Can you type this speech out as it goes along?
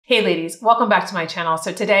Hey ladies, welcome back to my channel.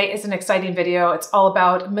 So today is an exciting video. It's all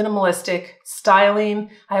about minimalistic styling.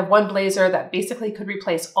 I have one blazer that basically could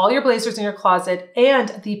replace all your blazers in your closet and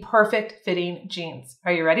the perfect fitting jeans.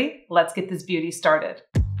 Are you ready? Let's get this beauty started.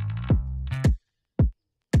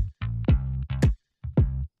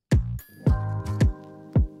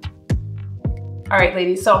 All right,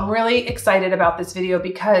 ladies, so I'm really excited about this video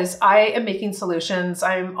because I am making solutions.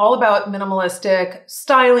 I'm all about minimalistic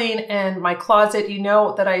styling and my closet. You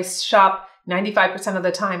know that I shop 95% of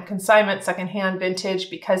the time consignment, secondhand, vintage,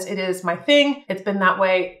 because it is my thing. It's been that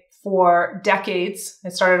way for decades. I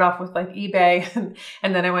started off with like eBay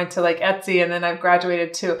and then I went to like Etsy, and then I've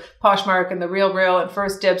graduated to Poshmark and The Real and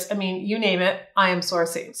First Dips. I mean, you name it, I am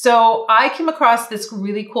sourcing. So I came across this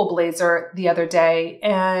really cool blazer the other day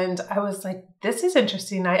and I was like, this is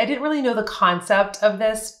interesting. I didn't really know the concept of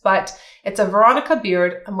this, but it's a Veronica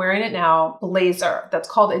Beard, I'm wearing it now, blazer that's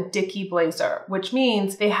called a Dickie blazer, which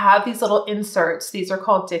means they have these little inserts. These are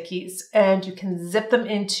called Dickies, and you can zip them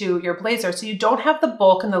into your blazer so you don't have the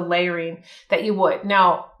bulk and the layering that you would.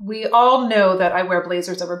 Now, we all know that I wear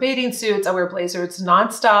blazers over bathing suits. I wear blazers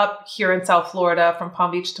nonstop here in South Florida from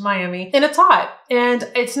Palm Beach to Miami, and it's hot. And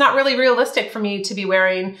it's not really realistic for me to be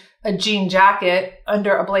wearing a jean jacket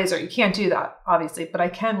under a blazer. You can't do that, obviously, but I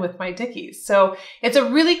can with my Dickies. So it's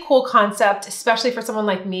a really cool concept, especially for someone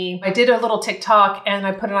like me. I did a little TikTok and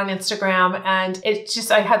I put it on Instagram, and it's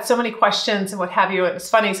just, I had so many questions and what have you. It was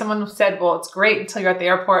funny. Someone said, well, it's great until you're at the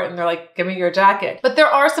airport and they're like, give me your jacket. But there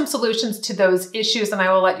are some solutions to those issues, and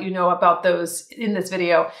I will let you know about those in this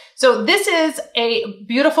video. So this is a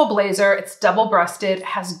beautiful blazer. It's double-breasted,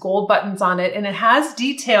 has gold buttons on it, and it has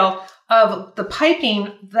detail of the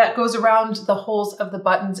piping that goes around the holes of the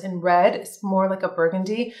buttons in red. It's more like a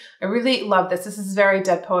burgundy. I really love this. This is very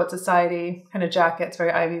Dead Poet Society kind of jacket. It's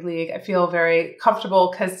very Ivy League. I feel very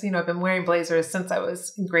comfortable because, you know, I've been wearing blazers since I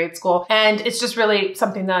was in grade school. And it's just really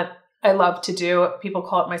something that I love to do. People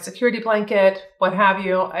call it my security blanket, what have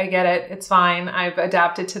you. I get it. It's fine. I've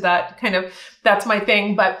adapted to that kind of, that's my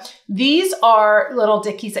thing. But these are little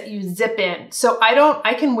Dickies that you zip in. So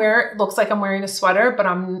I can wear, it looks like I'm wearing a sweater, but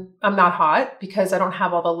I'm not hot because I don't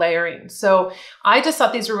have all the layering. So I just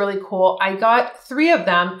thought these were really cool. I got 3 of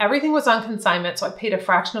them. Everything was on consignment, so I paid a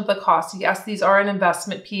fraction of the cost. Yes, these are an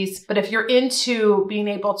investment piece, but if you're into being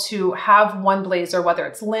able to have one blazer, whether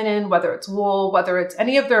it's linen, whether it's wool, whether it's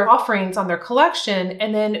any of their offerings on their collection,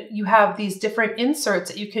 and then you have these different inserts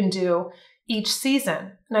that you can do each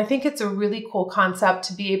season. And I think it's a really cool concept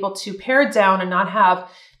to be able to pare it down and not have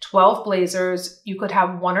 12 blazers. You could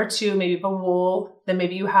have 1 or 2, maybe of a wool, then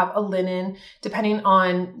maybe you have a linen, depending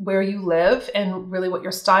on where you live and really what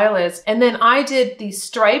your style is. And then I did the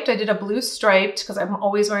striped, I did a blue striped because I'm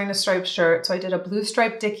always wearing a striped shirt. So I did a blue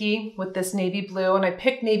striped Dickie with this navy blue, and I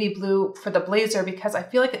picked navy blue for the blazer because I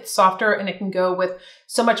feel like it's softer and it can go with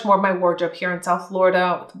so much more of my wardrobe here in South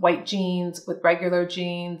Florida, with white jeans, with regular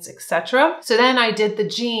jeans, etc. So then I did the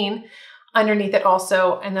jean underneath it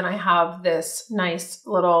also, and then I have this nice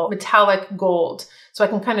little metallic gold. So I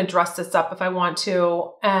can kind of dress this up if I want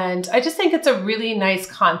to. And I just think it's a really nice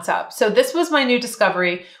concept. So this was my new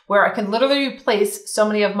discovery where I can literally replace so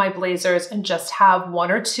many of my blazers and just have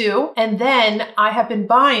 1 or 2. And then I have been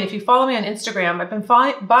buying, if you follow me on Instagram, I've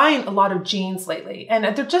been buying a lot of jeans lately, and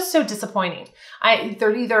they're just so disappointing.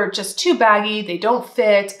 They're either just too baggy, they don't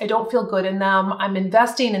fit, I don't feel good in them. I'm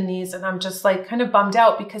investing in these and I'm just like kind of bummed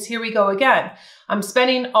out because here we go again. I'm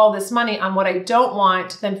spending all this money on what I don't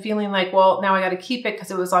want, then feeling like, well, now I got to keep it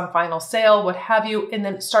because it was on final sale, what have you. And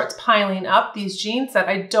then it starts piling up these jeans that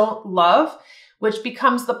I don't love, which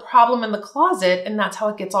becomes the problem in the closet. And that's how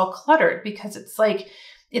it gets all cluttered, because it's like,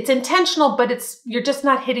 it's intentional, but you're just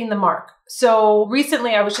not hitting the mark. So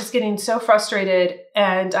recently I was just getting so frustrated,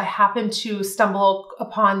 and I happened to stumble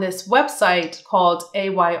upon this website called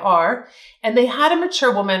AYR, and they had a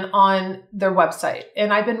mature woman on their website.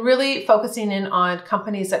 And I've been really focusing in on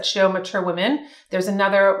companies that show mature women. There's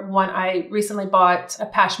another one I recently bought a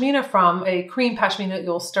pashmina from, a cream pashmina.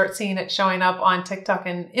 You'll start seeing it showing up on TikTok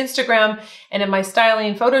and Instagram and in my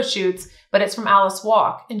styling photo shoots, but it's from Alice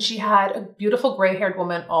Walk. And she had a beautiful gray-haired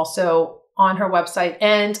woman also on her website,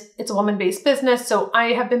 and it's a woman-based business. So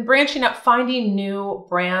I have been branching out, finding new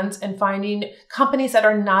brands and finding companies that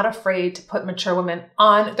are not afraid to put mature women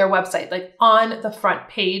on their website, like on the front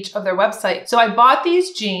page of their website. So I bought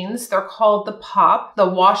these jeans. They're called the Pop. The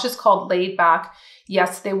wash is called Laid Back.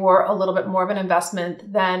 Yes, they were a little bit more of an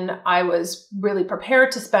investment than I was really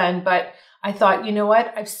prepared to spend, but I thought, you know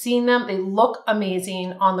what? I've seen them. They look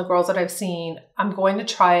amazing on the girls that I've seen. I'm going to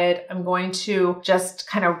try it. I'm going to just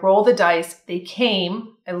kind of roll the dice. They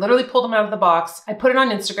came. I literally pulled them out of the box. I put it on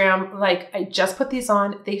Instagram. Like, I just put these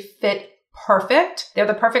on. They fit perfect. They're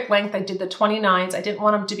the perfect length. I did the 29s. I didn't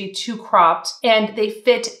want them to be too cropped. And they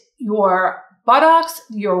fit your buttocks,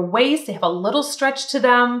 your waist. They have a little stretch to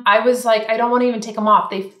them. I was like, I don't want to even take them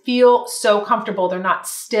off. They feel so comfortable. They're not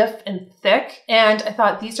stiff and thick. And I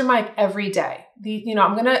thought, these are my everyday.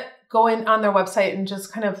 I'm going to go in on their website and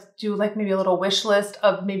just kind of do like maybe a little wish list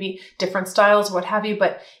of maybe different styles, what have you.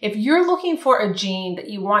 But if you're looking for a jean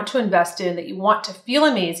that you want to invest in, that you want to feel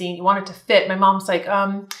amazing, you want it to fit, my mom's like,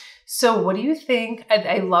 so what do you think?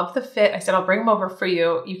 I love the fit. I said, I'll bring them over for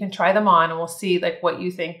you. You can try them on and we'll see like what you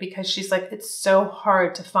think, because she's like, it's so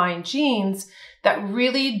hard to find jeans that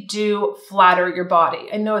really do flatter your body.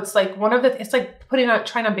 I know it's like it's like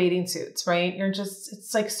trying on bathing suits, right?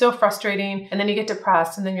 It's like so frustrating. And then you get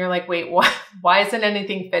depressed and then you're like, wait, why isn't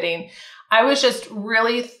anything fitting? I was just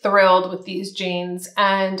really thrilled with these jeans.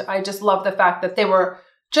 And I just love the fact that they were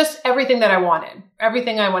just everything that I wanted.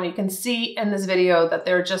 Everything I wanted. You can see in this video that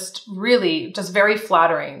they're just really just very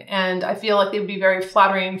flattering. And I feel like they would be very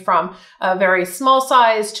flattering from a very small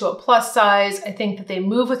size to a plus size. I think that they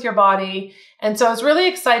move with your body. And so I was really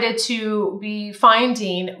excited to be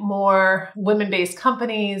finding more women-based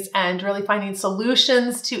companies and really finding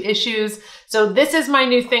solutions to issues. So this is my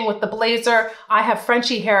new thing with the blazer. I have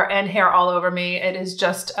Frenchy hair and hair all over me. It is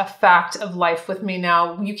just a fact of life with me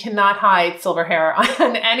now. You cannot hide silver hair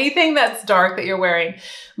on anything that's dark that you're wearing.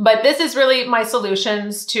 But this is really my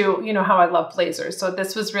solutions to, how I love blazers. So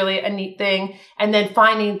this was really a neat thing. And then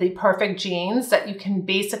finding the perfect jeans that you can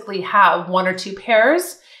basically have 1 or 2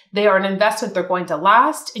 pairs. They are an investment. They're going to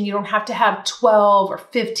last, and you don't have to have 12 or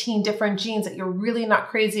 15 different jeans that you're really not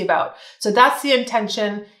crazy about. So that's the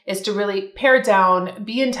intention, is to really pare down,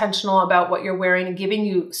 be intentional about what you're wearing, and giving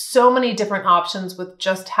you so many different options with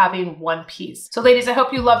just having one piece. So ladies, I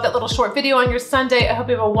hope you loved that little short video on your Sunday. I hope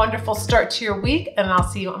you have a wonderful start to your week, and I'll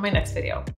see you on my next video.